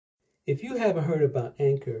If you haven't heard about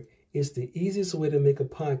Anchor, it's the easiest way to make a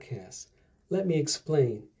podcast. Let me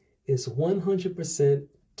explain. It's 100%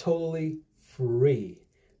 totally free.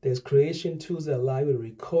 There's creation tools that allow you to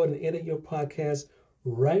record and edit your podcast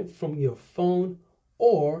right from your phone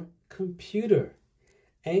or computer.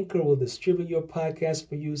 Anchor will distribute your podcast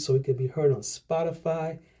for you so it can be heard on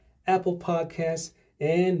Spotify, Apple Podcasts,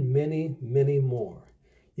 and many, many more.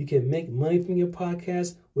 You can make money from your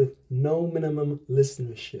podcast with no minimum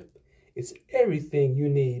listenership. It's everything you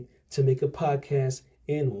need to make a podcast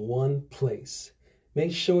in one place.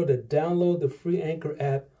 Make sure to download the free Anchor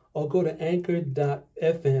app or go to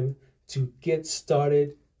anchor.fm to get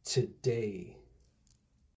started today.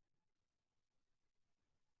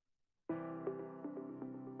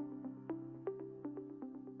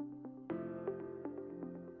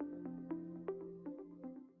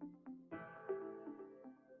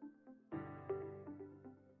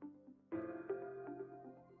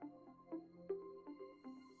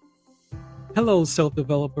 Hello,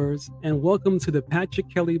 self-developers, and welcome to the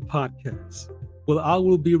Patrick Kelly Podcast, where I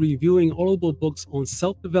will be reviewing Audible books on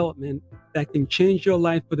self-development that can change your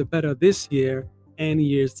life for the better this year and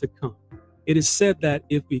years to come. It is said that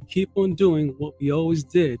if we keep on doing what we always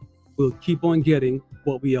did, we'll keep on getting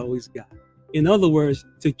what we always got. In other words,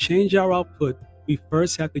 to change our output, we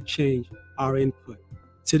first have to change our input.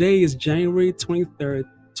 Today is January 23rd,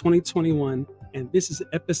 2021, and this is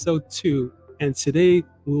episode 2. And today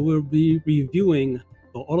we will be reviewing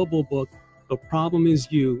the Audible book, The Problem Is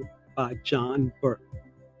You by John Burke.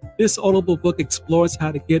 This Audible book explores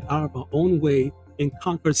how to get out of our own way and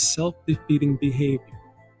conquer self-defeating behavior.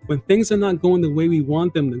 When things are not going the way we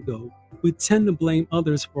want them to go, we tend to blame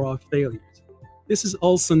others for our failures. This is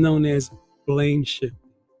also known as blame shifting.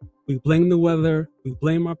 We blame the weather, we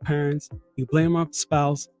blame our parents, we blame our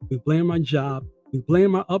spouse, we blame our job, we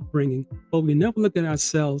blame our upbringing, but we never look at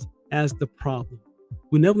ourselves as the problem.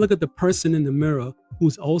 We never look at the person in the mirror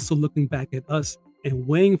who's also looking back at us and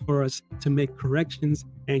waiting for us to make corrections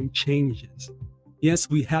and changes. Yes,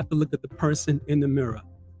 we have to look at the person in the mirror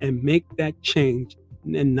and make that change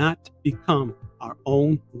and not become our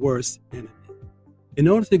own worst enemy. In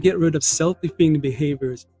order to get rid of self-defeating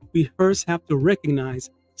behaviors, we first have to recognize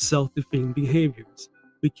self-defeating behaviors.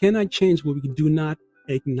 We cannot change what we do not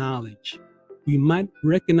acknowledge. We might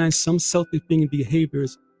recognize some self-defeating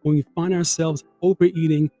behaviors when we find ourselves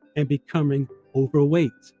overeating and becoming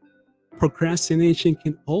overweight. Procrastination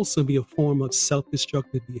can also be a form of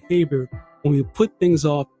self-destructive behavior when we put things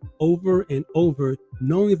off over and over,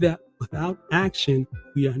 knowing that without action,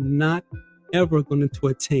 we are not ever going to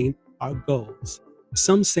attain our goals.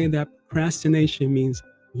 Some say that procrastination means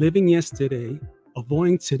living yesterday,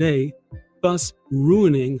 avoiding today, thus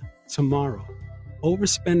ruining tomorrow.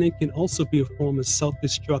 Overspending can also be a form of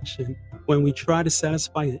self-destruction when we try to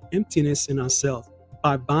satisfy an emptiness in ourselves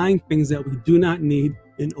by buying things that we do not need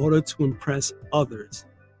in order to impress others.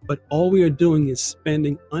 But all we are doing is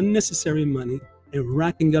spending unnecessary money and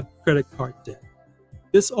racking up credit card debt.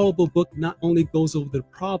 This Audible book not only goes over the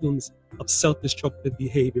problems of self-destructive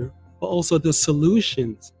behavior, but also the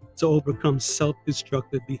solutions to overcome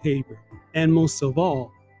self-destructive behavior, and most of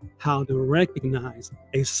all, how to recognize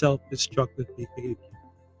a self-destructive behavior.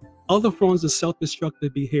 Other forms of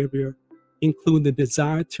self-destructive behavior include the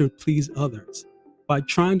desire to please others. By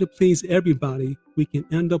trying to please everybody, we can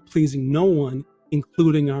end up pleasing no one,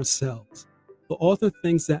 including ourselves. The author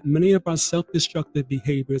thinks that many of our self-destructive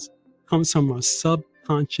behaviors comes from our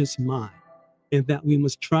subconscious mind, and that we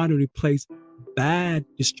must try to replace bad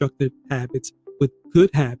destructive habits with good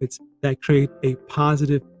habits that create a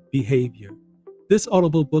positive behavior. This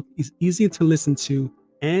Audible book is easy to listen to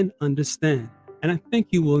and understand, and I think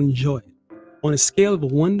you will enjoy it. On a scale of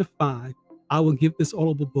 1 to 5, I will give this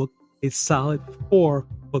Audible book a solid 4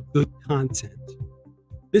 for good content.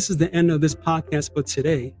 This is the end of this podcast for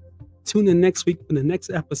today. Tune in next week for the next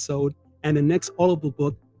episode and the next Audible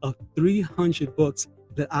book of 300 books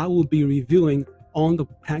that I will be reviewing on the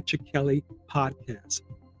Patrick Kelly Podcast.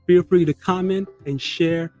 Feel free to comment and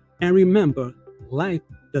share, and remember, life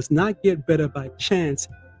does not get better by chance,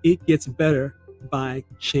 it gets better by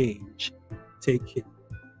change. Take care.